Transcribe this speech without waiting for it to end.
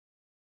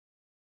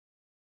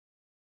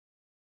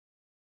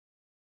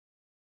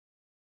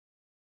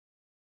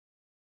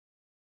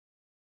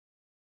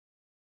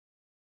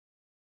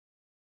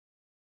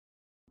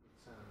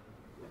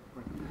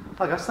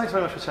Hi guys, thanks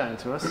very much for chatting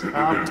to us.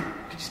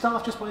 Could you start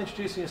off just by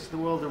introducing us to the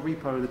world of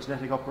Repo, the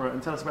Genetic Opera,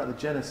 and tell us about the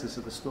genesis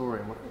of the story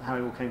and how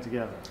it all came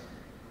together?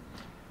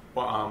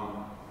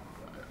 Well,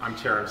 I'm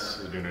Terrance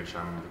Zdunich.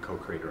 I'm the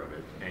co-creator of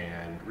it,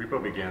 and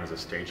Repo began as a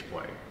stage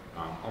play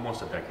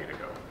almost a decade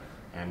ago.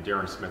 And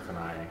Darren Smith and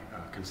I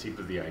conceived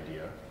of the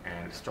idea,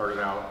 and it started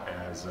out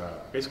as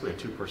basically a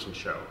two-person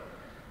show.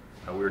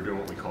 We were doing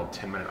what we called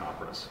 10-minute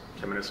operas,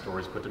 10-minute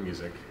stories put to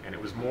music, and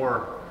it was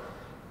more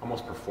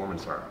almost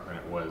performance art than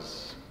it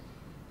was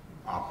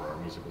opera or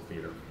musical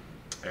theater.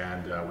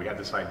 And we had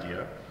this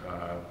idea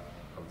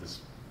of this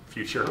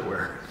future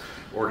where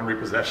organ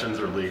repossessions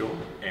are legal,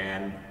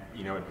 and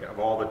you know, of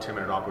all the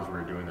 10-minute operas we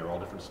were doing, they were all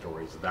different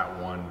stories. That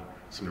one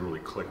seemed to really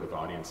click with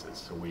audiences,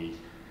 so we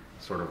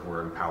sort of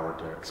were empowered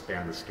to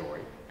expand the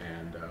story,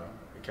 and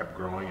it kept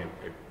growing.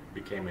 It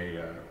became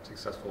a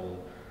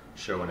successful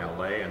show in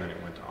LA, and then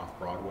it went to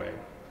off-Broadway,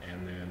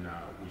 and then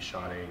we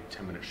shot a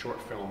 10-minute short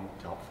film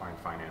to help find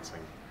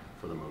financing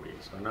for the movie.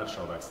 So in a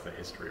nutshell, that's the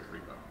history of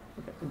Repo.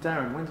 Okay. And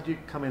Darren, when did you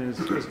come in as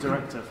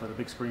director for the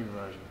big screen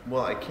version?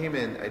 Well, I came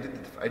in,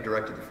 I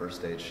directed the first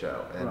stage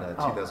show in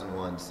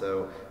 2001,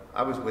 so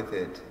I was with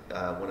it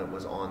when it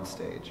was on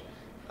stage.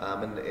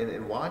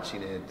 And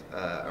watching it,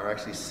 or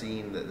actually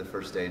seeing the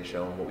first stage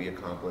show and what we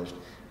accomplished,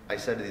 I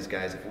said to these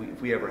guys,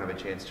 if we ever have a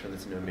chance to turn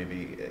this into a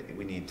movie,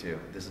 we need to.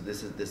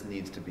 This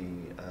needs to be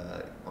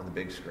on the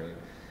big screen.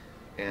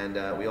 And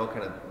we all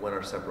kind of went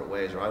our separate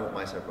ways, or I went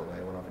my separate way.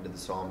 I went off into the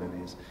Saw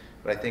movies.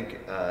 But I think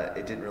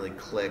it didn't really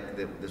click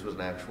that this was an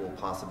actual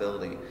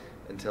possibility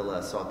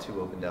until Saw 2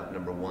 opened up,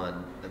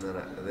 #1, and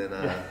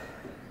then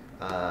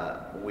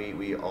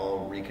we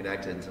all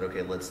reconnected and said,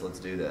 okay, let's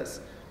do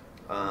this.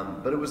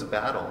 But it was a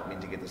battle,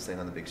 to get this thing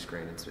on the big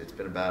screen. It's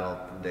been a battle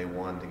from day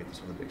one to get this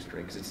on the big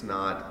screen, because it's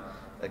not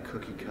a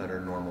cookie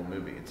cutter normal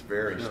movie. It's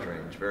very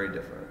strange, very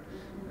different.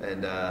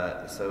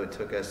 And so it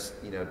took us,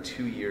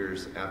 2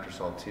 years after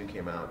Saw 2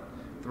 came out,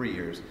 3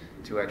 years,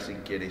 to actually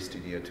get a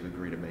studio to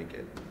agree to make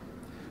it.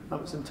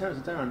 So in terms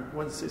of Darren,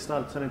 once it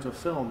started turning into a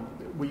film,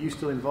 were you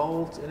still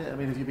involved in it?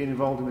 Have you been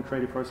involved in the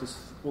creative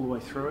process all the way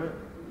through it?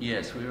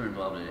 Yes, we were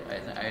involved in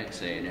it. I'd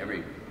say in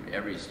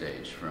every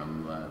stage.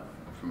 From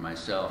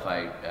myself,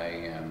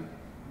 I'm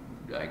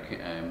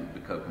the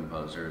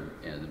co-composer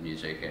of the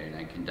music, and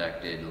I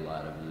conducted a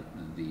lot of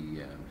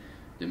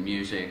the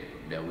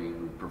music that we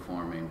were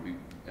performing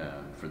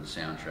for the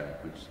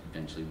soundtrack, which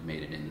eventually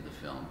made it into the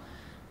film.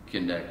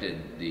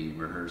 Conducted the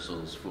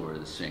rehearsals for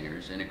the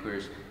singers, and of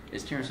course,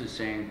 as Terrance was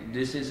saying,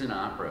 this is an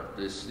opera.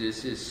 This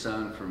is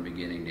sung from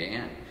beginning to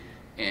end,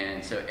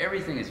 and so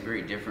everything is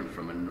very different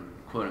from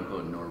a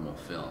quote-unquote normal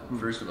film.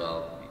 First of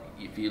all,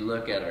 if you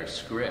look at our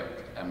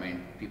script,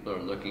 people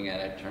are looking at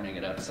it, turning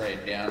it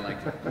upside down,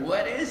 like,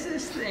 what is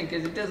this thing?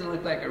 Because it doesn't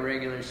look like a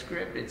regular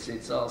script.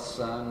 It's all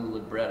sung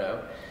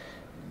libretto.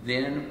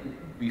 Then,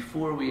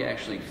 before we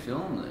actually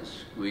filmed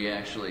this, we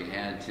actually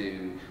had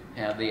to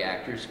have the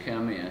actors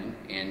come in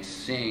and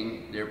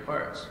sing their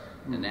parts.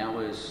 And that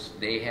was,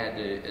 they had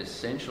to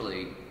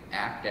essentially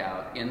act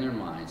out in their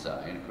mind's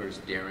eye. And of course,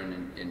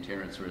 Darren and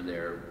Terrance were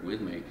there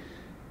with me,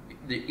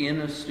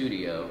 in a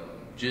studio,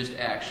 just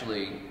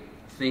actually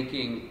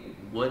thinking,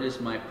 what is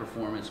my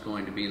performance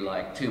going to be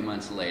like 2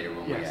 months later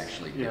when we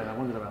actually do it? Yeah, I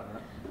wondered about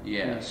that.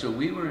 Yeah, so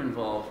we were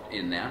involved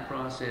in that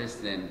process.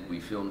 Then we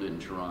filmed in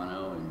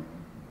Toronto, and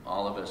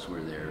all of us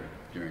were there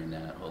during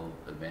that whole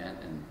event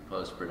and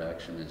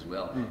post-production as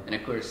well. And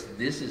of course,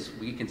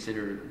 we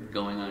consider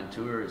going on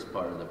tour as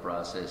part of the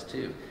process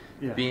too.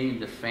 Yeah. Being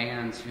the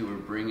fans who are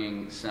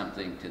bringing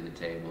something to the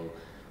table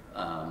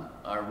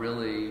are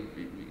really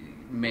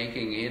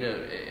making it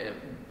a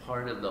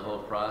part of the whole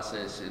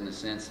process, in the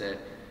sense that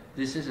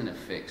this isn't a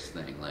fixed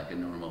thing like a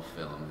normal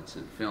film. It's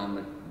a film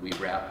that we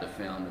wrap the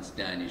film, it's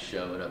done, you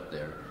show it up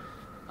there.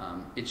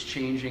 It's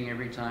changing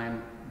every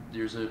time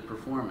there's a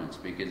performance,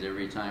 because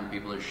every time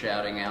people are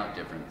shouting out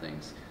different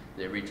things,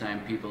 every time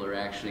people are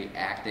actually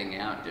acting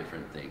out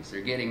different things,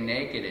 they're getting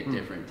naked at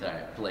different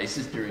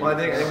places during. Well, I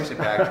think we should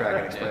backtrack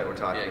and explain what we're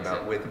talking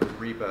about. With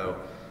Repo,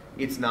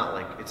 it's not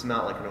like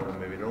a normal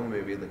movie. A normal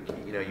movie,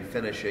 you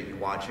finish it, you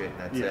watch it, and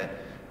that's it.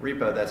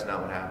 Repo, that's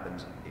not what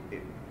happens.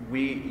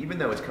 Even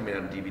though it's coming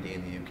out on DVD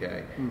in the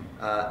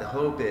UK, the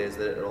hope is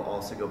that it'll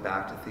also go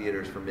back to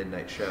theaters for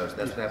midnight shows.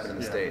 That's what happened in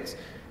the States.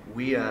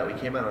 We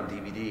came out on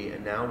DVD,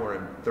 and now we're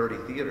in 30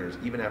 theaters,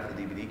 even after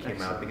the DVD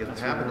came out, because what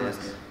happened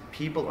is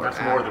people are... That's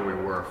more than we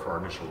were for our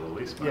initial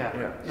release. No,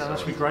 that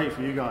should be great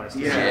for you guys.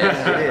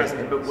 Yeah, it is.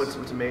 But what's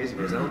amazing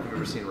is, I don't know if you've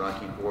ever seen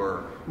Rocky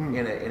Horror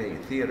in a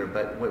theater,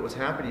 but what's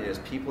happening is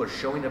people are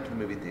showing up to the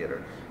movie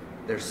theater,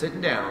 they're sitting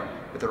down,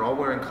 but they're all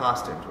wearing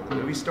costumes. When the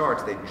movie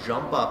starts, they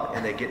jump up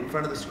and they get in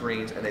front of the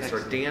screens and they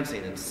start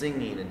dancing and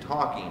singing and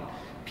talking.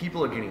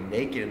 People are getting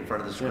naked in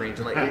front of the screens,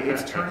 and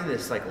it's turning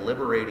this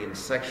liberating,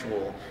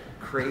 sexual,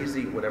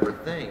 crazy, whatever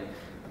thing.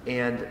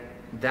 And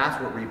that's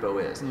what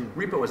Repo is.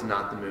 Repo is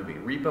not the movie.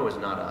 Repo is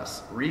not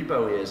us.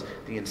 Repo is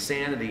the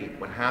insanity,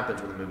 what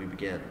happens when the movie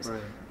begins.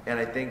 Right. And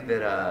I think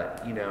that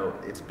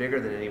it's bigger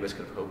than any of us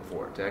could have hoped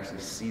for, to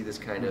actually see this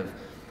kind of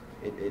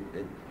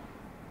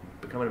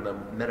becoming a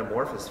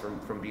metamorphosis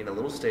from being a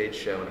little stage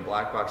show in a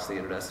black box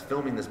theater that's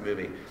filming this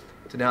movie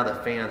to now the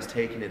fans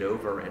taking it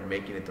over and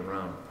making it their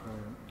own.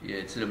 Yeah,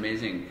 it's an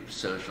amazing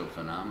social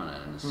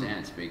phenomenon in a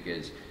sense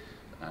because,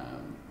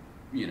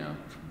 you know,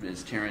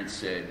 as Terrance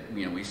said,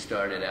 you know, we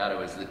started out, it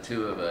was the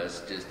two of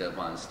us just up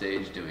on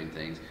stage doing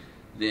things.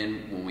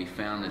 Then when we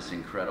found this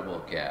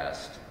incredible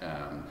cast,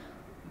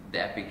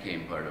 that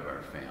became part of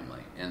our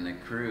family. And the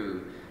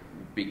crew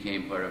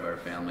became part of our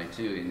family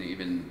too, and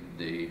even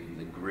the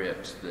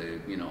grips,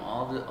 you know,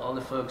 all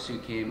the folks who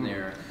came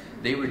there,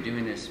 they were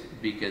doing this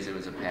because it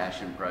was a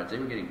passion project. They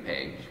were getting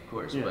paid, of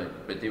course,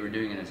 but they were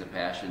doing it as a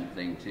passion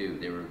thing too.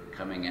 They were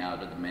coming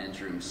out of the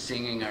men's room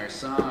singing our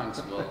songs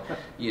while,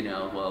 you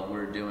know, while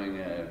we're doing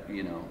a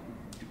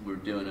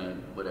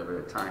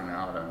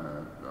timeout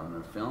on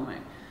the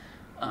filming.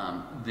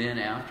 Then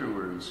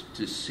afterwards,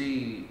 to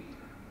see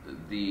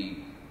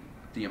the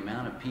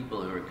amount of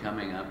people who are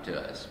coming up to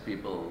us,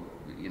 people,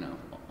 you know,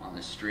 on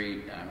the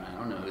street, I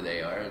don't know who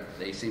they are,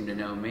 they seem to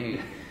know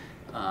me.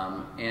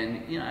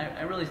 And, you know,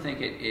 I really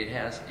think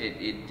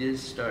it did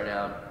start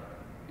out,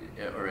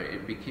 or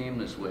it became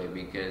this way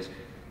because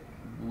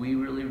we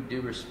really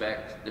do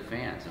respect the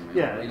fans. I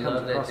mean, we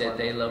love that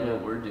they love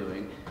what we're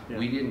doing. Yeah.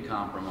 We didn't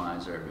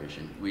compromise our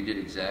vision. We did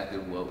exactly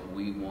what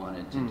we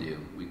wanted to do.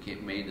 We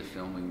made the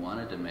film we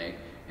wanted to make.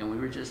 And we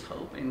were just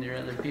hoping there are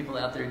other people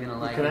out there going to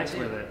like it too.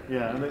 With it,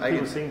 yeah. And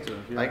people seem to.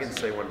 Yes. I can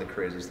say one of the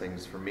craziest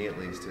things for me, at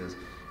least, is,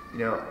 you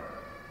know,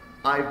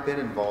 I've been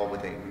involved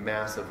with a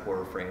massive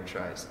horror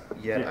franchise.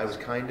 Yet I was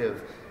kind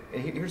of,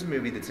 and here's a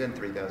movie that's in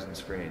 3,000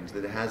 screens,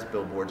 that has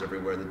billboards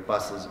everywhere, that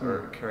buses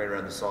are carrying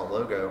around the Saw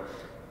logo.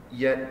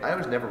 Yet I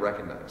was never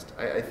recognized.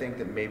 I think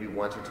that maybe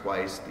once or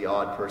twice the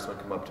odd person would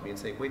come up to me and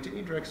say, "Wait, didn't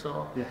you direct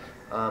Saw?"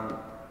 Yeah.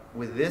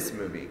 With this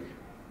movie,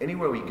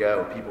 anywhere we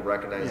go, people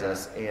recognize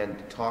us and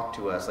talk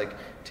to us. Like,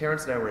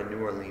 Terrance and I were in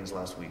New Orleans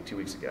last week, 2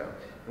 weeks ago,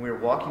 and we were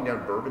walking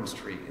down Bourbon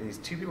Street, and these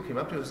two people came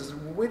up to us and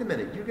said, "Well, wait a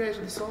minute, you guys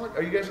are the Saw?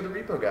 Are you guys are the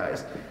Repo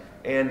guys?"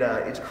 And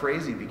it's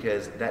crazy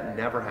because that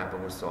never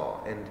happened with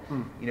Saw. And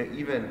you know,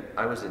 even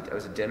I was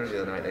at dinner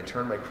the other night. I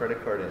turned my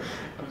credit card in.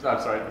 I'm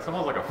sorry. It's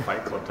almost like a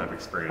Fight Club type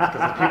experience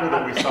because the people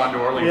that we saw in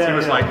New Orleans, he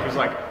was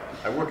like,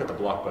 "I work at the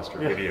Blockbuster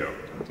Video.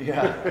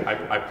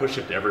 I push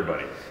it to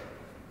everybody."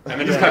 And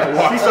then just kind of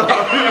walks off.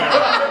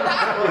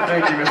 Well,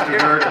 thank you, Mr.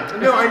 Durgan.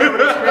 No, I know,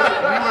 but it's crazy.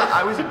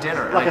 I was at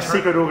dinner. Like a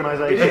secret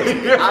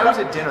organization. I was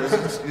at dinner.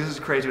 This is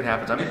crazy what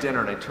happens. I'm at dinner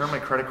and I turn my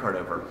credit card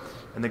over,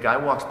 and the guy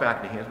walks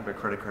back and he hands me my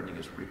credit card and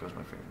he goes, "Repo's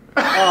my favorite."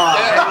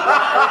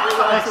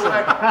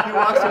 He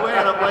walks away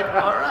and I'm like,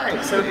 all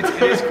right. So it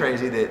is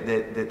crazy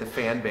that the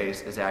fan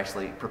base is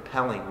actually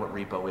propelling what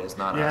Repo is,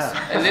 not us.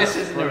 And this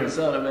isn't the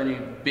result of any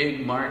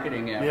big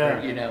marketing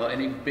effort, you know,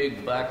 any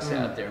big bucks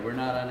out there. We're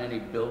not on any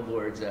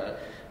billboards out.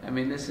 I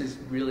mean, this is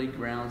really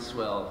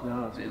groundswell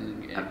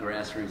in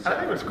grassroots. I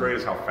think what's great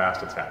is how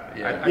fast it's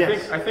happening.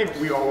 I think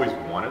we always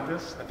wanted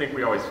this. I think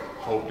we always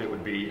hoped it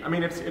would be. I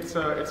mean, it's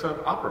an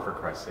opera, for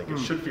Christ's sake. It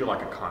should feel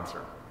like a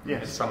concert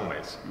in some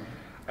ways.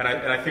 And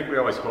I think we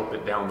always hoped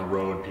that down the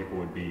road people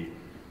would be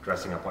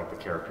dressing up like the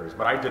characters.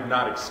 But I did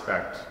not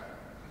expect,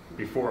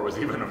 before it was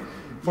even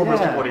before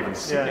most people would even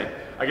see it.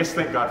 I guess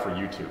thank God for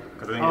YouTube,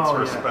 because I think it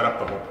sort of sped up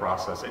the whole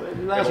process. It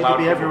allows you to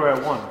be everywhere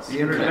at once. The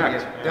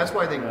internet. That's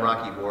why I think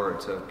Rocky Horror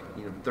took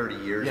 30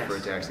 years for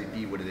it to actually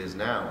be what it is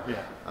now.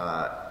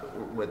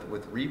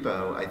 With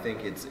Repo, I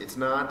think it's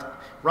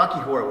not. Rocky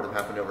Horror would have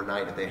happened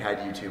overnight if they had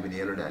YouTube and the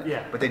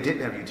internet. But they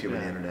didn't have YouTube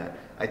and the internet.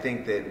 I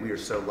think that we are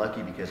so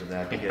lucky because of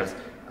that, because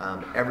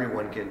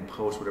everyone can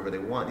post whatever they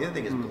want. The other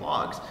thing is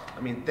blogs.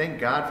 I mean, thank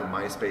God for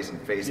MySpace and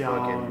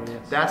Facebook, and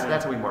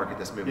that's how we market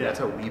this movie. That's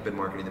how we've been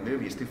marketing the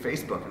movie, is through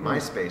Facebook and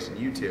MySpace and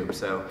YouTube.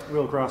 So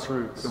real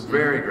grassroots.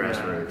 Very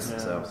grassroots.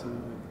 So.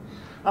 Absolutely.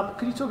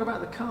 Could you talk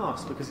about the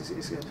cast? Because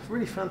it's a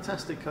really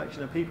fantastic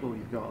collection of people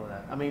you've got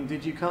there. I mean,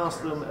 did you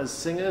cast them as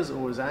singers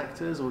or as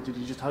actors, or did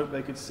you just hope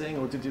they could sing,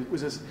 or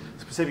was there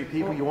specific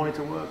people you wanted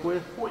to work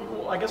with?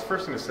 Well, I guess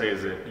first thing to say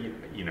is that,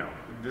 you know,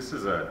 this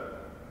is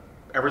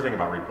everything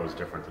about Repo is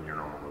different than your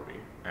normal movie.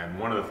 And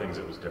one of the things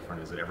that was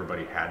different is that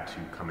everybody had to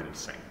come in and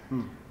sing.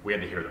 We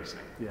had to hear them sing.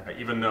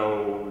 Even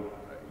though,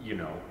 you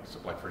know,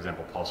 like for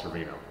example, Paul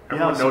Sorvino.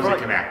 Everyone knows he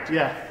can act.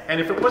 And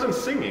if it wasn't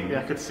singing,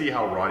 you could see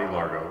how Roddy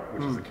Largo,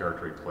 which is the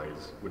character he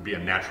plays, would be a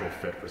natural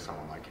fit for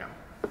someone like him.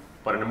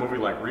 But in a movie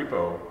like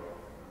Repo,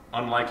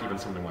 unlike even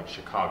something like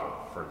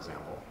Chicago, for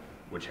example,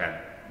 which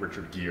had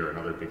Richard Gere and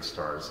other big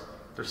stars,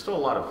 there's still a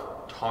lot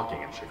of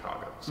talking in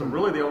Chicago. So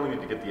really they only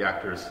need to get the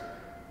actors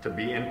to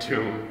be in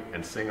tune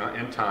and sing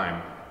in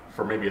time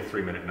for maybe a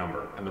 3-minute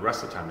number. And the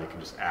rest of the time they can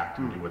just act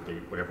and do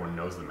what everyone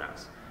knows them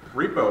as.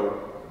 Repo,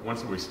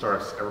 once the movie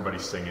starts,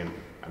 everybody's singing,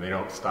 and they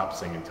don't stop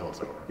singing until it's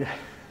over.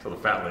 Till the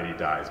fat lady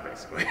dies,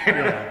 basically.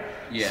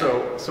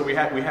 So we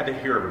had to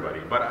hear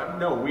everybody. But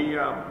no, we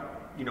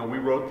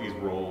wrote these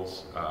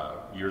roles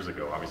years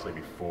ago, obviously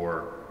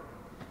before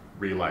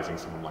realizing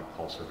someone like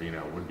Paul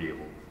Sorvino would be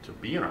able to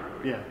be in our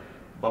movie.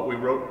 But we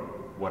wrote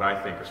what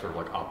I think are sort of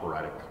like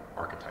operatic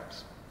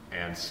archetypes.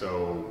 And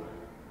so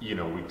you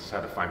know, we just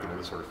had to find people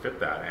that sort of fit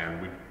that,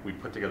 and we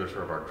put together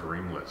sort of our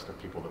dream list of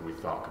people that we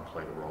thought could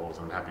play the roles.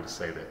 And I'm happy to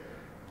say that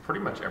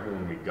pretty much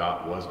everyone we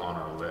got was on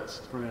our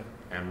list. Brilliant.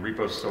 And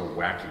Repo's so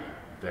wacky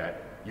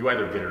that you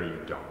either get it or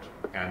you don't.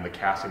 And the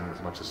casting was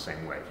much the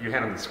same way. If you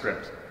hand them the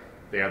script,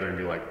 they either going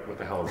to be like, what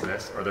the hell is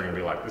this? Or they're going to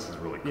be like, this is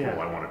really cool,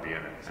 I want to be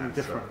in it. Something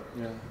different,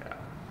 yeah.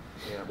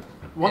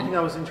 One thing I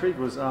was intrigued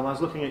was, I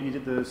was looking at, you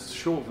did the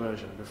short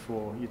version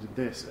before you did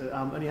this,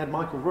 and you had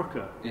Michael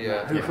Rooker,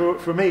 who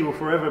for me will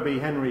forever be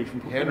Henry from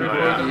Henry.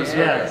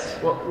 Yes.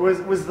 Well,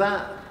 was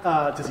that,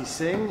 does he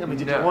sing? I mean,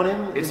 did you want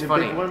him? It's in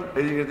funny. The big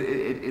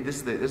one?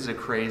 This is a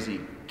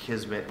crazy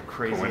kismet,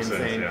 crazy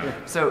insane.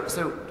 Yeah. So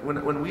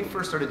when we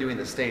first started doing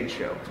the stage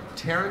show,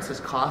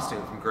 Terrance's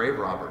costume from Grave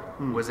Robber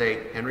was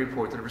a Henry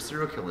Portrait of a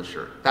Serial Killer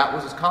shirt. That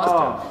was his costume.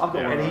 Oh, I've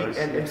got one of those.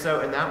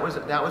 And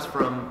that was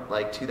from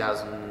like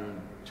 2001.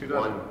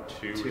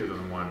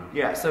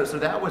 Yeah, so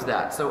that was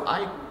that. So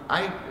I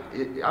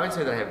would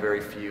say that I have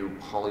very few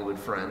Hollywood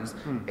friends,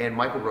 and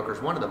Michael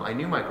Rooker's one of them. I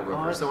knew Michael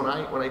Rooker, so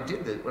when I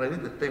did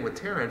the thing with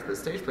Terrance, the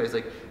stage play, I was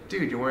like,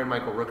 dude, you're wearing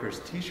Michael Rooker's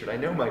T-shirt. I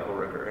know Michael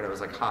Rooker, and I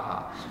was like,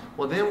 haha.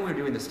 Well, then when we were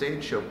doing the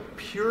stage show,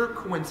 pure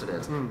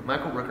coincidence,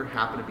 Michael Rooker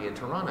happened to be in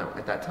Toronto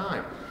at that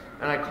time.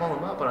 And I called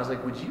him up and I was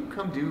like, would you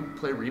come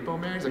play Repo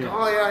Man? He's like,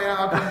 oh yeah,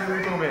 I'll come do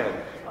Repo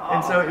Man.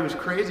 And so it was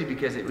crazy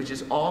because it was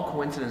just all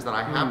coincidence that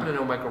I happened to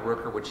know Michael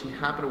Rooker, which he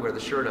happened to wear the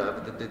shirt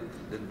of,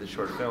 the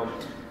short film.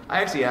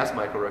 I actually asked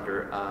Michael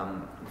Rooker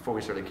before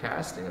we started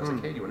casting, I was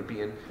like, hey, do you want to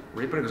be in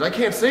Repo? He goes, I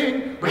can't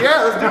sing, but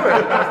yeah, let's do it.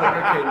 And I was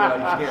like, okay,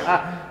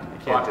 no, you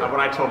can't do it. When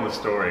I told him the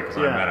story, because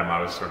I met him,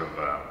 I was sort of,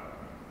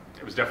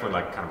 it was definitely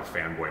like kind of a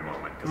fanboy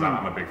moment, because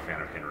I'm a big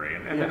fan of Henry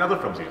and other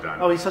films he's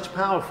done. Oh, he's such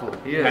powerful.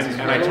 He is.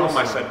 And I told him,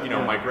 I said, you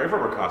know, my Grave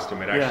Robber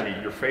costume,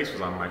 your face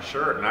was on my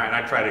shirt. And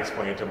I tried to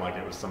explain it to him like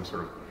it was some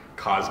sort of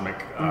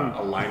cosmic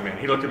alignment.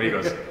 He looked at me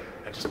and goes,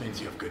 that just means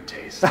you have good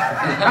taste. You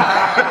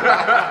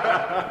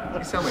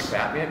sound like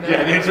Batman now.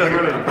 Yeah, it's like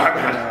really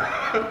Batman.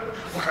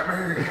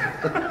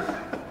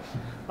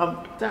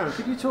 Darren,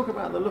 could you talk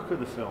about the look of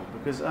the film?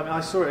 Because I mean,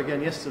 I saw it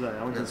again yesterday.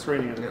 I went to the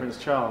screening at the Prince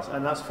Charles,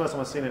 and that's the first time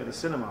I've seen it at the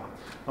cinema.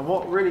 And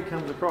what really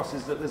comes across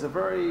is that there's a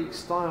very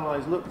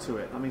stylized look to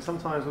it. I mean,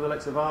 sometimes with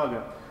Alexa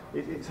Varga,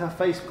 it's her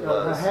face,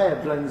 her hair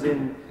blends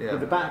in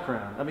with the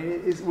background. I mean,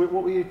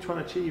 what were you trying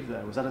to achieve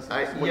there? Was that it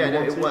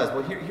was.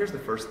 Well, here's the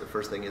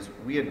first thing is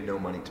we had no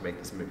money to make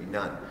this movie,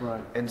 none.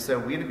 Right. And so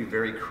we had to be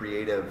very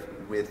creative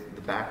with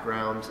the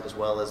backgrounds as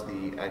well as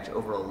the actual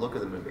overall look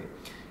of the movie.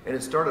 And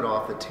it started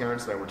off that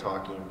Terrance and I were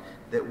talking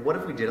that what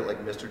if we did it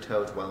like Mr.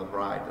 Toad's Wild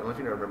Ride? I don't know if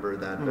you remember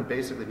that, but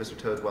basically Mr.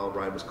 Toad's Wild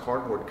Ride was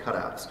cardboard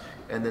cutouts,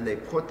 and then they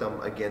put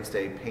them against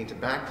a painted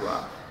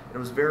backdrop. And it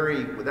was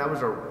that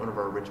was one of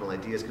our original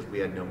ideas because we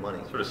had no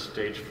money. Sort of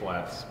stage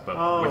flats, but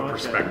with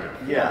perspective.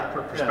 Yeah.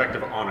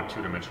 Perspective on a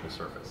two-dimensional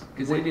surface.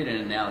 Because they did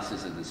an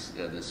analysis of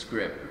the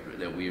script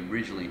that we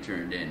originally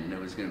turned in, and it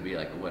was going to be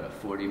like, what, a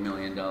 $40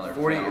 million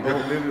film?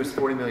 The movie was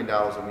 $40 million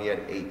and we had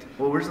 8.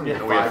 Well, originally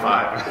we had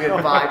 5. We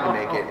had 5 to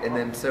make it, and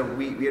then so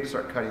we had to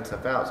start cutting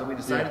stuff out. So what we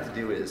decided to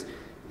do is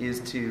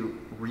to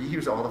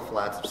reuse all the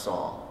flats of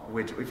Saw,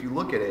 which if you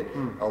look at it,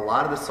 a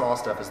lot of the Saw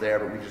stuff is there,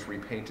 but we just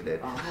repainted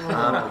it.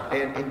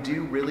 And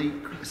do really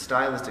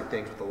stylistic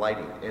things with the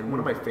lighting. And one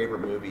of my favorite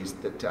movies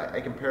that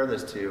I compare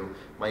this to,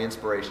 my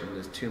inspiration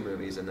is 2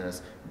 movies in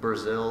this,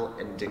 Brazil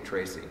and Dick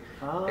Tracy.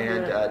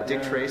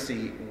 Dick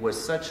Tracy was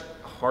such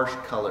harsh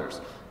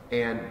colors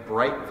and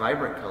bright,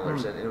 vibrant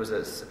colors, and it was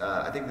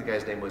I think the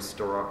guy's name was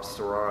Storaro.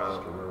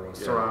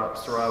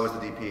 Storaro was the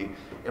DP,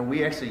 and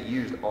we actually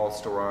used all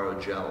Storaro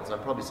gels.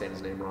 I'm probably saying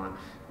his name wrong,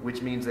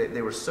 which means that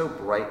they were so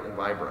bright and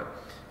vibrant.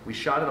 We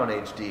shot it on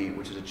HD,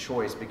 which is a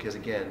choice because,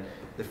 again,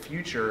 the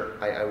future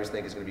I always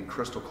think is going to be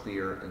crystal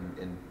clear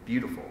and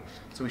beautiful.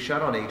 So we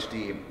shot on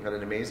HD, got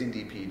an amazing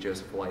DP,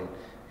 Joseph White,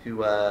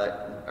 who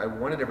I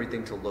wanted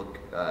everything to look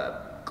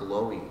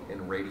glowy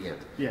and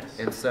radiant. Yes.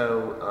 And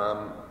so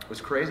it was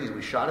crazy.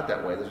 We shot it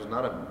that way. This was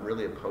not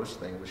really a post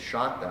thing. It was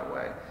shot that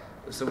way.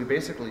 So we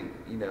basically,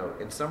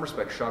 in some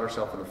respects, shot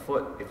ourselves in the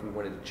foot if we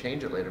wanted to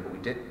change it later, but we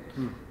didn't.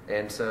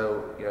 And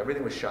so,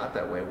 everything was shot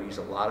that way. We used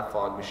a lot of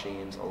fog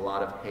machines, a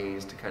lot of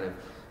haze to kind of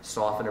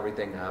soften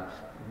everything up.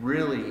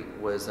 Really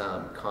was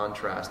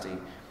contrasty.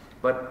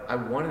 But I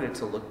wanted it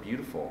to look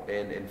beautiful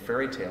and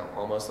fairy tale,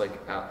 almost like,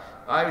 I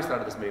always thought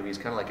of this movie as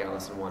kind of like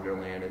Alice in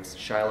Wonderland. It's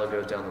Shiloh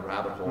goes down the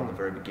rabbit hole in the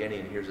very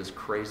beginning, and here's this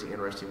crazy,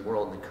 interesting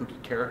world and the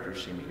kooky characters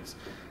she meets.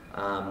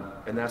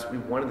 And we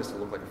wanted this to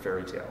look like a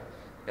fairy tale.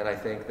 And I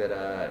think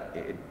that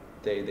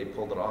they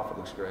pulled it off. It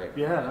looks great.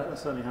 Yeah,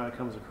 that's certainly how it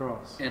comes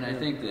across. And I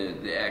think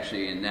that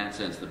actually, in that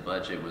sense, the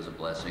budget was a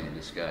blessing in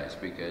disguise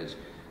because,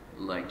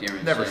 like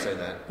Darren Never said,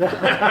 say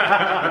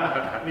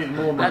that. Need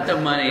more money. not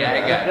the money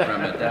I got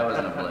from it. That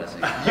wasn't a blessing.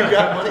 You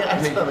got money?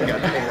 I still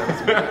got paid on this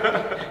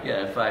movie.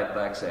 Yeah,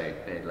 $5 I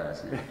paid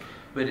last night.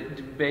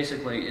 But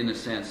basically, in the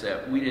sense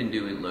that we didn't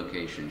do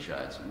location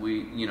shots.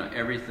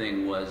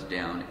 Everything was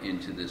down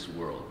into this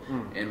world.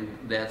 And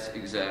that's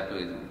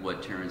exactly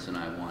what Terrance and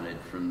I wanted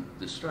from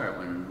the start,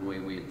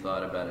 when we had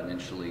thought about it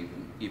initially,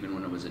 even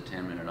when it was a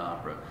 10-minute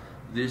opera,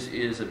 this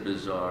is a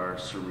bizarre,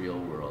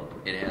 surreal world.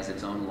 It has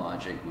its own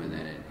logic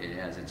within it. It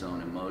has its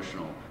own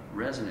emotional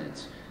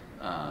resonance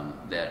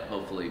that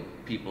hopefully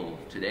people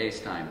today's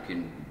time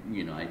can,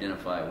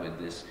 identify with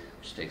this,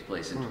 which takes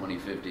place in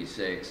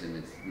 2056, and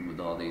it's with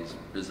all these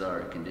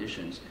bizarre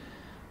conditions.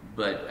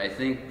 But I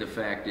think the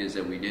fact is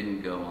that we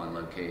didn't go on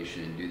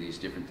location and do these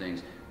different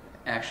things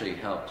actually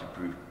helped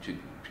to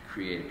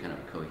create a kind of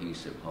a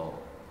cohesive whole.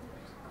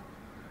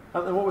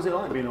 And what was it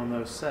like being on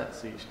those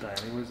sets each day?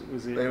 I mean,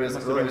 was it? It was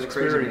must have been an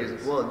crazy.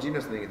 experience. Well, do you know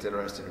something that's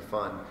interesting and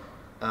fun?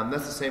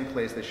 That's the same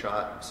place they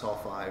shot Saw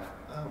 5.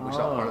 We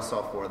shot part of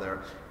Saw 4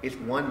 there. It's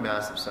one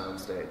massive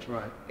soundstage,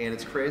 right? And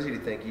it's crazy to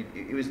think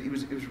it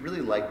was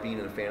really like being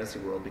in a fantasy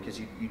world, because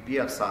you'd be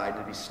outside and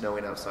it'd be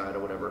snowing outside or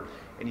whatever,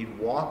 and you'd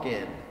walk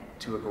in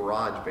to a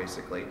garage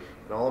basically,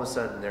 and all of a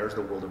sudden there's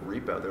the world of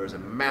Repo. There was a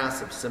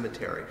massive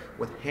cemetery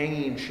with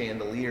hanging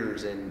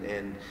chandeliers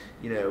and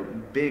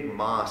big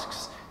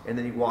mosques. And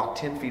then you walk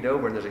 10 feet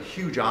over and there's a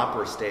huge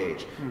opera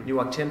stage. You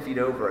walk 10 feet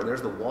over and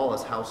there's the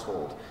Wallace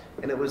household.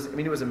 And it was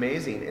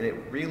amazing. And it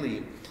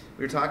really,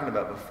 we were talking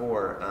about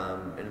before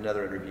in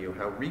another interview,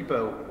 how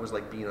Repo was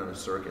like being on a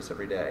circus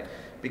every day.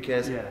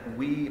 Because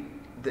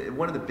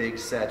one of the big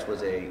sets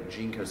was a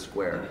Jinko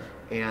Square.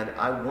 And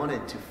I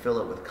wanted to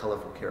fill it with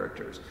colorful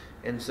characters.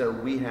 And so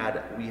we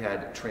had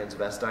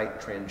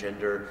transvestite,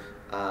 transgender,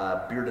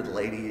 bearded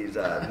ladies,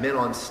 men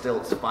on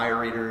stilts,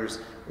 fire eaters,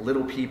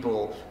 little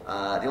people.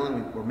 The only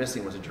thing we were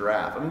missing was a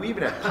giraffe. I mean, we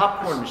even had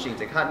popcorn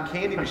machines and cotton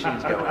candy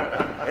machines going.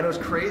 And it was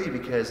crazy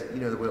because, we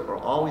were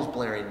always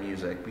blaring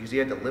music because you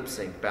had to lip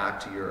sync back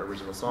to your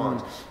original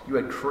songs. You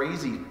had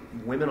crazy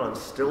women on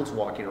stilts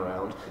walking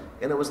around.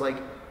 And it was like,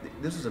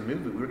 this was a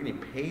movie. We were getting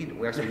paid.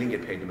 We didn't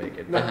get paid to make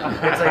it.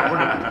 It's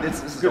like,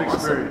 this is good awesome.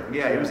 Experience.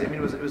 Yeah,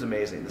 it was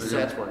amazing. The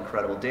sets were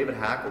incredible. David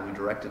Hackle, who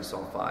directed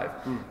Saw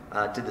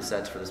 5, did the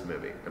sets for this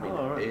movie. I mean,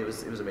 it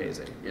was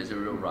amazing. There's a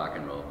real rock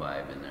and roll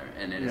vibe in there,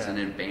 and it's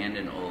an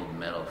abandoned old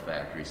metal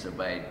factory. So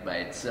by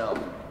itself,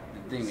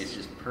 the thing is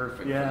just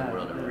perfect for the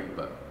world of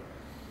Repo.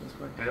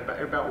 And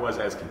it about was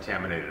as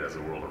contaminated as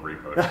the world of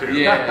Repo too.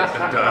 Yeah,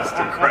 the dust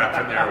and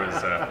crap in there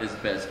was. It's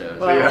asbestos.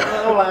 Well,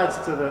 it all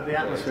adds to the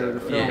atmosphere of the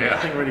film. Yeah. I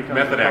think really comes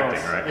Method across.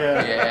 acting,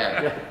 right?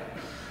 Yeah.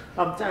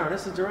 Darren,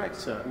 as the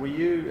director,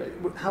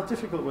 how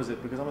difficult was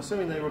it? Because I'm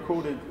assuming they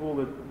recorded all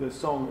the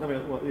song,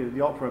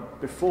 the opera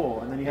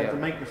before, and then you had to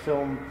make the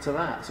film to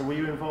that. So were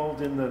you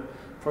involved in the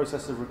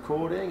process of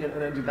recording,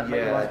 and did that make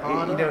your life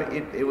harder?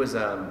 It was.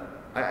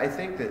 I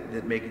think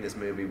that making this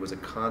movie was a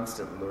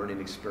constant learning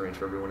experience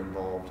for everyone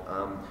involved.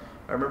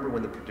 I remember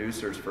when the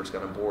producers first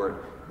got on board,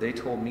 they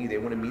told me they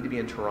wanted me to be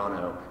in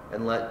Toronto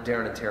and let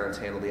Darren and Terrance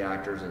handle the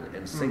actors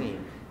and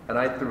singing, and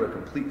I threw a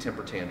complete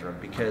temper tantrum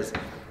because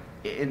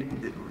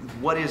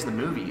what is the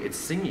movie? It's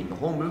singing. The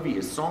whole movie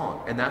is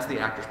song, and that's the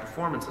actors'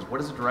 performances.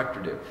 What does the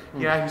director do?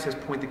 Yeah, he says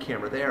point the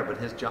camera there, but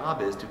his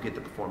job is to get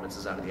the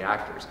performances out of the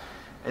actors.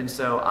 And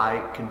so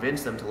I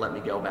convinced them to let me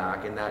go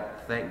back, and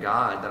thank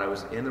God that I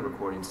was in the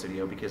recording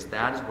studio, because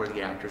that is where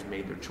the actors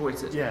made their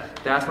choices. Yeah.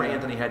 That's where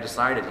Anthony had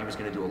decided he was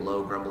going to do a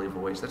low, grumbly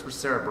voice. That's where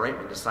Sarah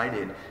Brightman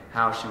decided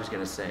how she was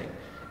going to sing.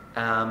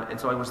 And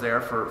so I was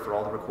there for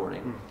all the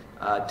recording.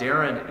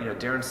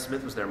 Darren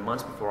Smith was there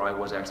months before I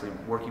was actually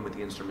working with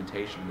the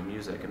instrumentation and the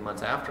music, and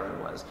months after I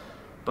was.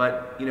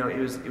 But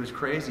it was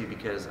crazy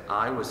because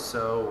I was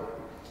so.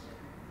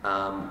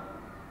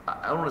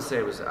 I don't want to say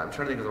it was. I'm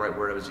trying to think of the right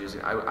word I was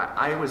using.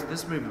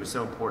 This movie was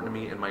so important to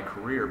me in my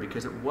career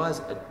because it was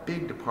a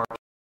big departure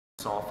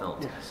from Saw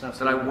films. Yes,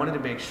 that I wanted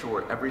to make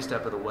sure every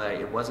step of the way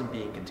it wasn't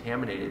being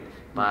contaminated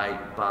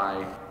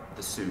by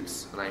the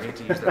suits. And I hate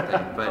to use that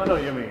thing, but I know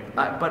what you mean.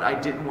 But I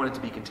didn't want it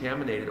to be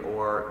contaminated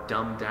or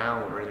dumbed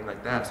down or anything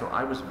like that. So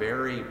I was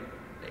very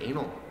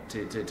anal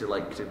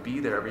to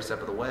be there every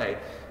step of the way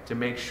to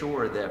make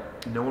sure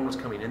that no one was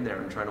coming in there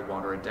and trying to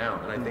water it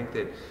down. And I think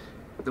that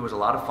there was a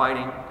lot of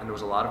fighting and there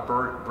was a lot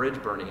of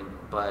bridge burning,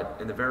 but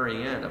in the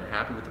very end, I'm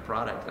happy with the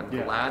product. I'm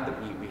glad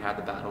that we had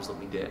the battles that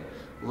we did.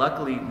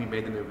 Luckily, we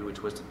made the movie with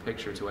Twisted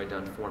Pictures, who I'd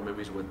done 4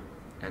 movies with,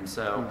 and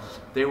so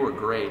they were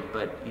great.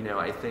 But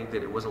I think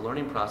that it was a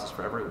learning process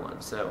for everyone.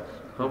 So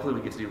hopefully,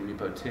 we get to do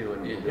Repo 2,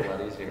 and it'll be a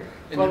lot easier.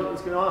 Well, I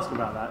was going to ask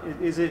about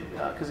that. Is it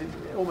because it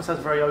almost has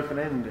a very open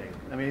ending?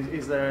 I mean,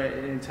 is there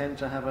an intent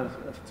to have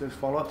to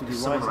follow up? Did you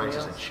Someone write writes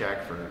something us else? a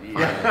check for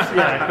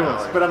Yeah, of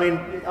course. But I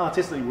mean,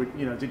 artistically,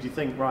 did you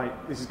think, right,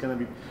 this is going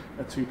to be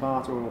a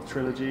 2-part or a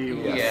trilogy?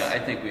 Or Yeah, I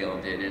think we all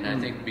did, and I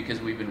think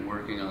because we've been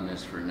working on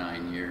this for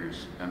 9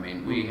 years, I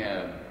mean, we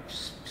have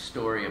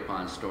story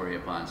upon story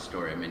upon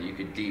story. I mean, you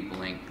could deep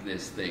link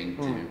this thing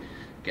to,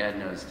 God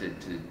knows,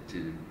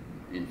 to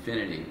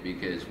infinity,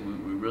 because we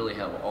really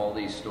have all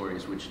these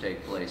stories which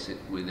take place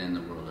within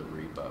the world of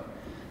Repo.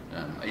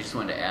 I just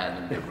wanted to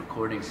add the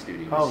recording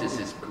studio. It's just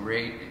this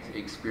great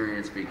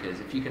experience because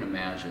if you can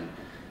imagine,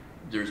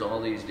 there's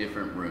all these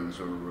different rooms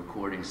where we're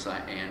recording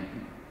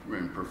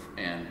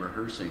and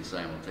rehearsing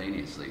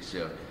simultaneously.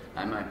 So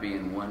I might be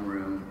in one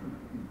room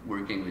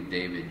working with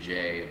David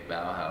J. of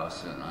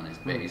Bauhaus on his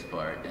bass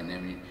part, and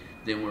then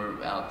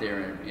we're out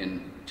there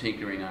in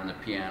tinkering on the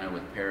piano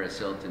with Paris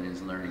Hilton,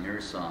 who's learning her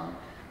song,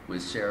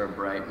 with Sarah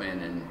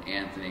Brightman and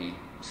Anthony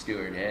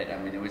Stewart Head. I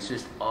mean, it was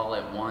just all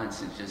at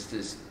once. It's just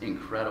this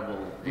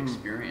incredible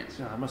experience.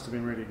 Yeah, it must have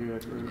been really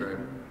good. Really great.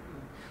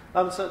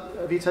 So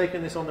have you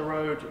taken this on the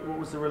road? What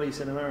was the release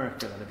in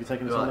America then? Have you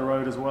taken this on the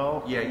road as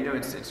well? Yeah, you know,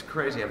 it's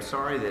crazy. I'm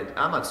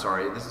not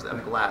sorry.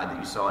 I'm glad that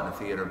you saw it in a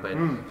theater, but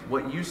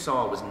what you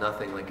saw was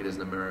nothing like it is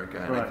in America.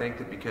 And I think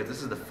that because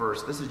this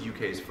is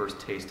UK's first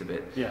taste of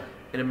it. Yeah.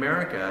 In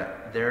America,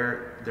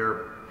 there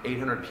are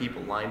 800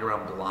 people lined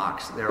around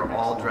blocks. They're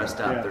all dressed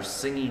up. Yeah. They're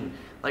singing.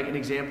 Like an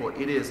example,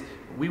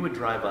 we would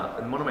drive up,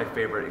 and one of my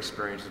favorite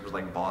experiences was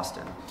like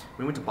Boston.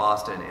 We went to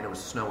Boston, and it was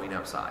snowing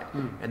outside.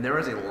 And there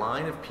was a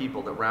line of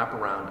people that wrap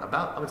around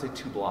about, I would say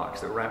 2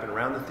 blocks, that were wrapping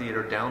around the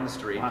theater, down the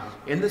street,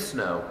 in the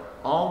snow,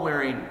 all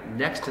wearing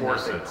next to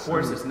nothing.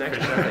 Corsets, next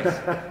to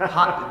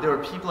nothing. There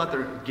were people out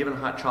there giving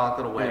hot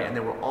chocolate away, and they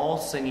were all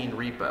singing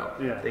Repo.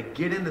 Yeah. They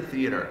get in the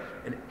theater,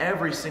 and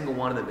every single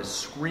one of them is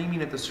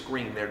screaming at the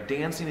screen. They're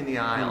dancing in the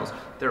aisles.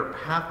 They're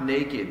half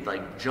naked,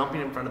 like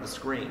jumping in front of the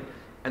screen.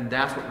 And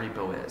that's what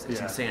Repo is. It's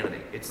insanity.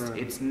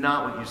 It's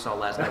not what you saw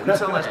last night. What you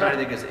saw last night,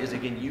 I think, is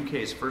again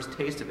UK's first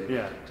taste of it.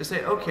 Yeah. To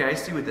say, okay, I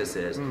see what this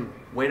is.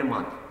 Wait a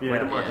month. Wait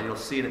a month, and you'll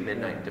see it at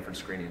midnight in different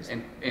screenings.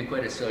 And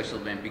quite a social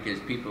event because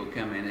people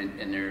come in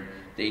and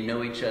they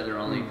know each other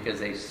only because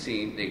they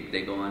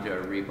go onto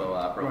our Repo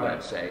Opera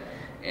website.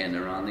 And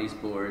they're on these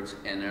boards,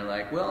 and they're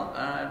like, well,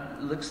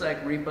 looks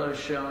like Repo's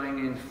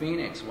showing in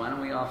Phoenix. Why don't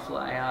we all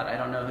fly out? I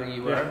don't know who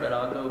you are, but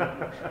I'll go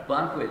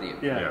bunk with you.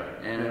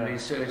 And I mean,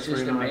 so it's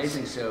just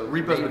amazing. So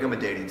Repo's become a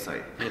dating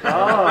site. Oh,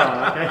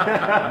 okay.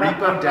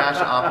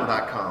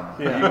 Repo-opera.com.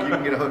 You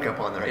can get a hookup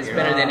on there. It's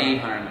better than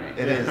eHarmony.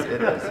 It is.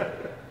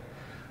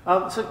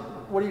 So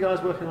what are you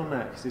guys working on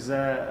next? Is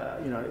there,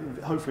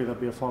 hopefully there'll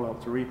be a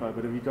follow-up to Repo,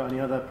 but have you got any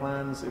other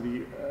plans? Are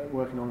you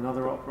working on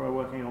another opera,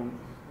 working on,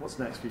 what's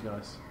next for you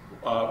guys?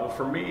 Well,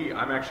 for me,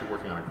 I'm actually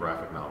working on a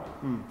graphic novel,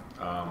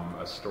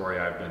 a story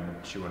I've been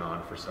chewing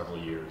on for several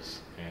years,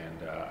 and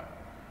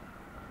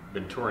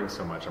been touring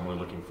so much. I'm really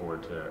looking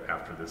forward to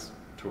after this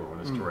tour, when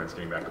this tour ends,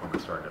 getting back home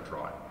and starting to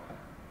draw it.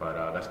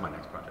 But that's my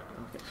next project.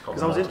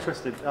 Because I was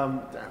interested.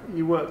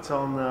 You worked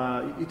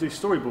on you do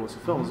storyboards for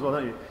films as well,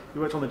 don't you?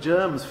 You worked on the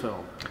Germs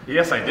film.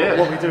 Yes, I did.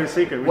 What We Do in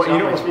Secret. Well, you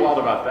know what's wild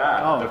about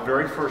that? The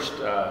very first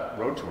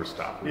road tour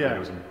stop. It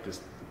was in this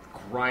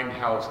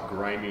grindhouse,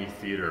 grimy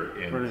theater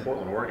in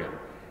Portland, Oregon,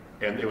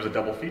 and it was a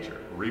double feature: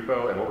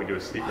 Repo and What We Do in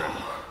Secret.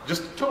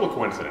 Just total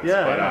coincidence,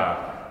 but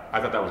I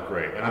thought that was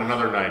great. And on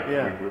another night,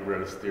 we were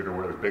at this theater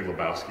where there was Big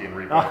Lebowski and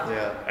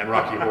Repo, and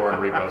Rocky Horror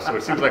and Repo. So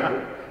it seems like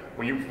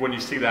when you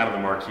see that on the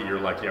marquee, you're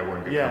like, yeah, we're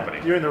in good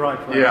company. You're in the right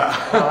place. Yeah,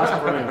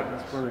 that's brilliant.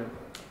 That's brilliant.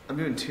 I'm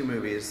doing 2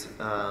 movies.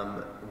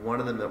 One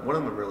of them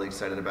I'm really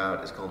excited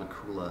about is called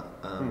Akula.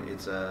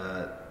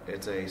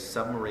 It's a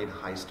submarine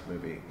heist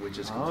movie, which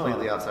is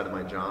completely outside of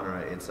my genre.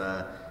 It's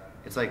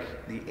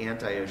like the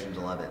anti-Ocean's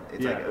 11.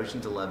 It's like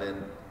Ocean's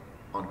 11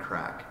 on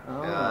crack.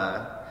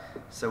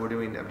 So I'm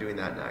doing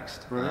that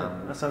next.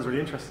 That sounds really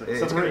interesting. It's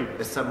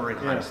submarine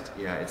heist.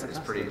 Yeah, it's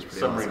pretty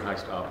submarine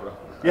awesome. heist opera.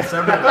 Yeah,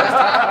 submarine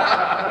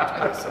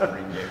heist.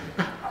 Submarine game.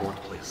 I want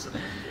to play a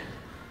submarine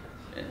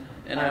game.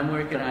 And I'm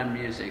working on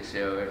music,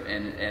 so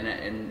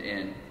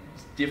and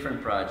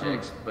different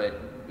projects,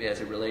 but as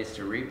it relates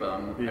to Repo,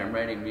 I'm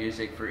writing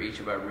music for each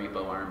of our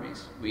Repo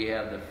armies. We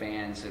have the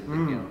fans of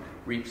SoCal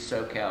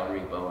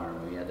Repo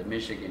Army, we have the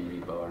Michigan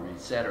Repo Army,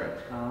 etc.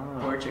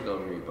 Portugal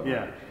Repo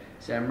Army.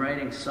 So I'm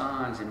writing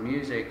songs and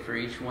music for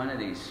each one of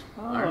these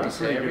armies.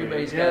 So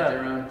everybody's got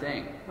their own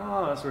thing.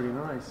 Oh, that's really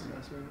nice.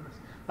 That's really nice.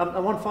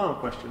 And one final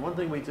question. One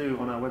thing we do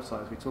on our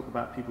website is we talk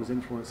about people's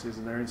influences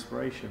and their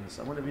inspirations.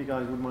 I wonder if you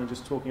guys wouldn't mind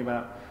just talking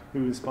about who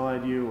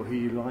inspired you or who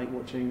you like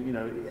watching,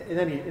 in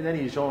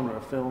any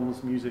genre,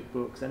 films, music,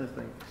 books,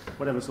 anything,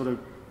 whatever sort of,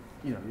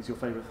 is your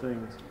favourite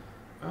things.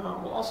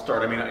 Well, I'll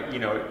start. I mean,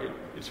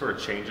 it sort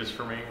of changes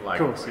for me.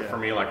 Like, for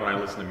me, like when I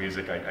listen to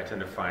music, I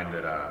tend to find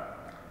that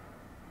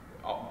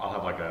I'll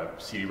have like a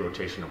CD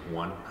rotation of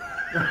one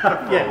for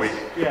a week.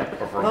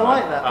 Or for a month. I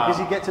like that because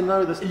you get to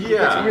know you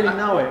get to really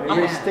know it. It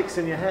really sticks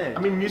in your head. I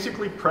mean,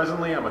 musically,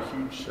 presently, I'm a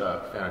huge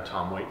fan of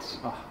Tom Waits.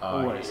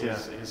 Always,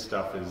 his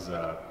stuff is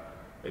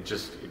it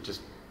just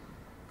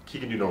he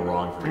can do no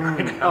wrong for me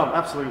right now. Oh,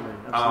 absolutely.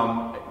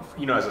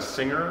 As a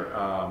singer,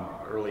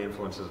 early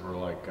influences were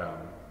like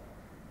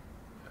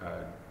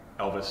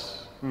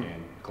Elvis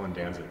and Glenn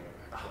Danzig.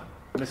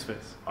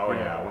 Misfits. Oh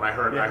yeah, when I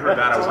heard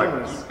that, I was like,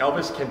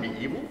 Elvis can be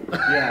evil. Well,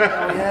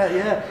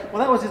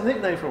 that was his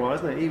nickname for a while,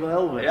 isn't it? Evil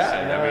Elvis.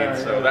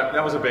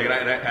 That was a big.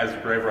 And as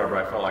Grave Robber,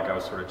 I felt like I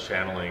was sort of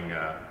channeling,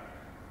 I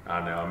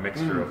don't know, a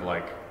mixture of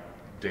like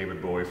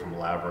David Bowie from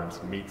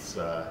Labyrinth meets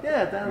Glenn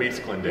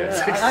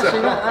Danzig.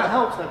 Actually, that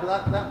helps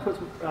because that puts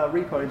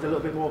Repo into a little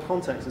bit more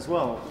context as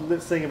well.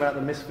 Let's think about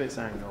the Misfits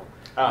angle.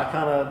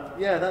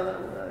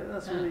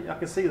 That's really, I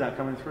can see that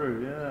coming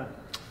through. Yeah.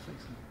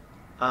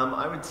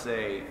 I would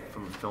say,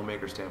 from a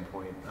filmmaker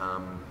standpoint,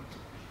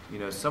 You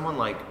know, someone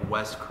like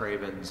Wes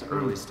Craven's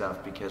early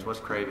stuff, because Wes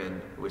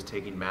Craven was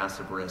taking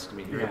massive risks. I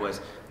mean, here it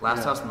was,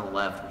 Last House on the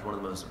Left was one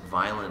of the most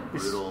violent,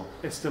 brutal.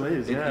 It still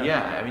is,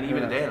 I mean,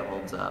 even today it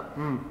holds up.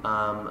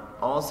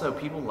 Also,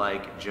 people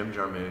like Jim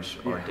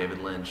Jarmusch or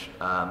David Lynch,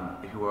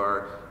 who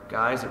are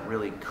guys that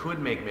really could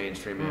make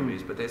mainstream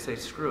movies, but they say,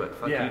 screw it,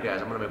 fuck you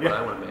guys, I'm going to make what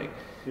I want to make.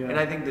 And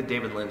I think that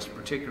David Lynch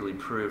particularly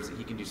proves that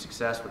he can do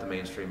success with a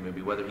mainstream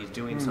movie, whether he's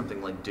doing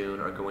something like Dune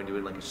or going to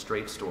do like a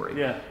straight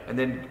story. And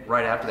then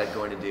right after that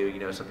going to do, you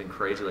know, something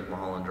crazy like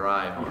Mulholland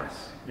Drive.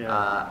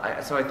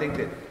 So I think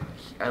that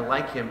I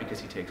like him because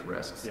he takes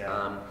risks.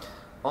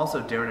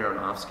 Also, Darren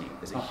Aronofsky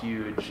is a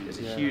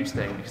huge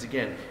thing, because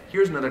again,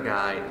 here's another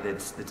guy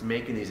that's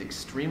making these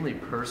extremely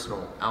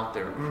personal, out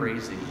there,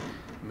 crazy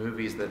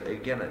movies that,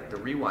 again, the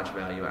rewatch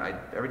value,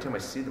 every time I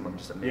see them, I'm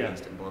just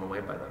amazed and blown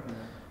away by them.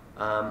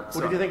 What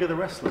did you think of The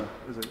Wrestler?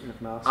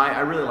 I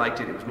really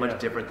liked it. It was much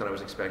different than I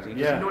was expecting.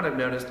 Because you know what I've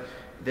noticed?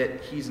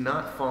 That he's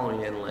not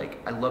following in like,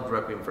 I loved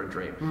Requiem for a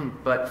Dream,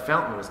 but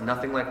Fountain was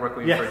nothing like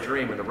Requiem for a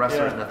Dream, and The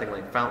Wrestler is nothing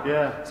like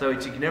Fountain. So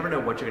you never know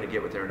what you're going to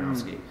get with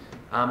Aronofsky.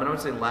 And I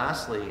would say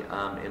lastly,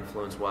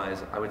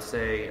 influence-wise, I would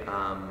say,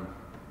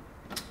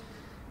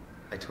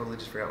 I totally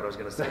just forgot what I was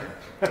going to say.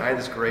 I had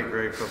this great,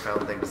 very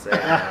profound thing to say.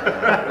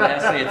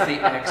 Lastly, it's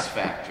the X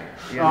Factor.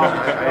 I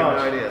have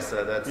no idea,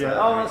 so that's...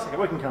 that's okay.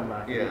 We can come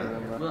back.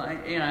 Well,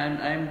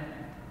 I'm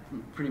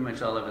pretty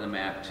much all over the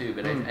map too,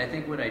 but I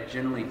think what I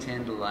generally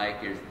tend to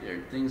like is there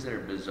are things that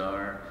are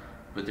bizarre,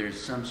 but there's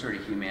some sort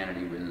of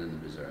humanity within the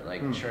bizarre.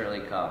 Like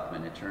Charlie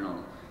Kaufman,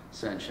 Eternal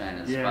Sunshine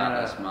of the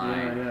Spotless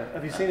Mind.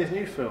 Have you seen his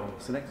new film,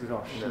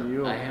 Synecdoche, New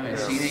York? I haven't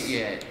seen it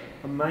yet.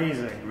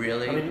 Amazing.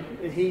 Really? I mean,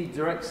 he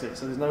directs it,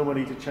 so there's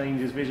nobody to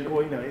change his vision,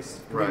 or, you know, it's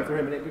for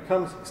him, and it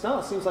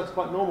seems like it's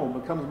quite normal,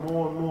 becomes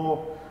more and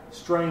more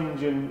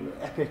strange and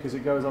epic as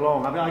it goes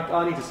along. I mean,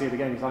 I need to see it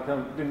again, because I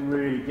didn't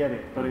really get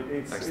it, but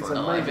it's amazing.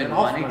 I've been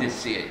wanting to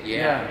see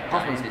it,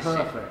 Hoffman's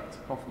perfect.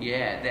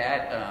 Yeah,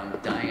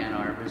 that, Diane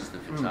Arbus, the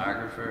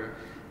photographer,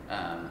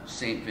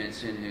 St.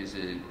 Vincent, who's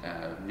a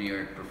New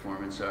York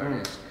performance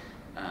artist,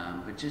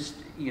 but just,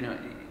 you know,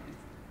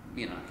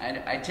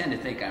 I tend to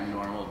think I'm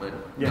normal, but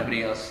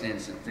nobody else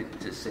tends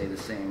to say the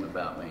same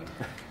about me.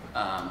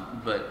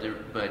 But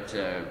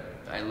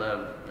I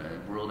love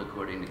World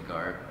According to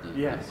Garp, the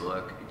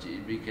book,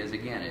 because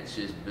again, it's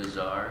just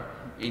bizarre,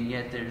 and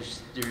yet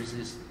there's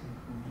this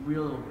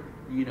real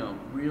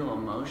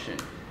emotion.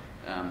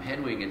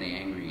 Hedwig and the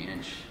Angry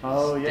Inch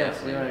is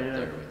definitely right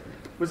there with me.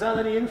 Was that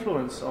any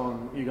influence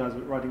on you guys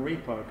writing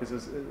Repo? Because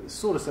there's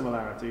sort of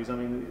similarities. I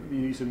mean, the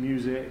use of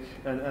music,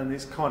 and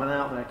it's kind of an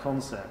out there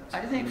concept.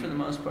 I think for the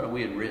most part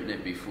we had written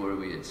it before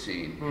we had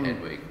seen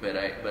Hedwig, but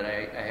I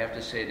have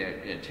to say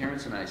that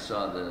Terrance and I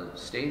saw the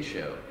stage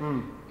show,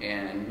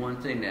 and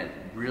one thing that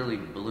really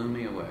blew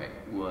me away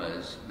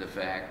was the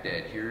fact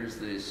that here's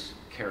this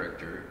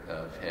character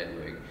of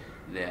Hedwig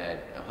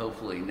that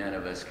hopefully none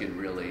of us could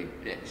really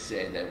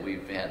say that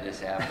we've had this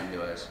happen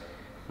to us.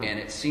 And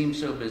it seemed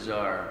so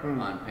bizarre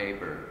on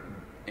paper,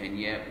 and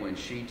yet when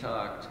she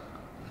talked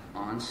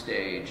on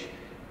stage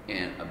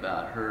and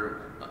about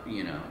her,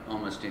 you know,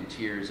 almost in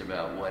tears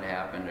about what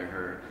happened to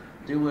her,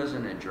 there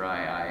wasn't a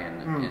dry eye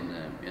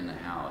in the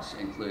house,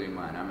 including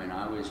mine. I mean,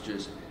 I was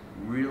just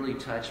really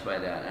touched by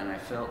that, and I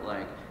felt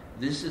like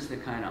this is the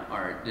kind of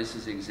art. This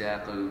is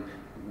exactly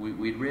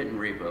we'd written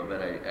Repo,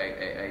 but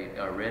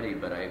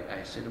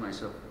I said to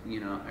myself, you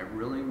know, I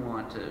really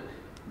want to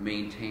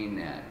maintain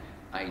that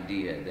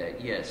idea that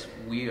yes,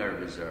 we are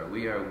bizarre,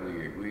 we are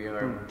weird, we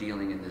are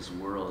dealing in this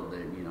world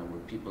that, you know, where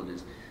people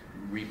just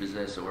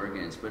repossess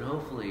organs, but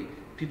hopefully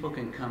people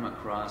can come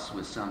across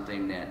with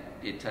something that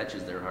it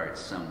touches their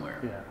hearts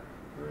somewhere.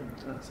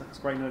 That's a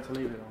great note to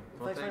leave it on.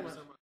 Well, thanks very much.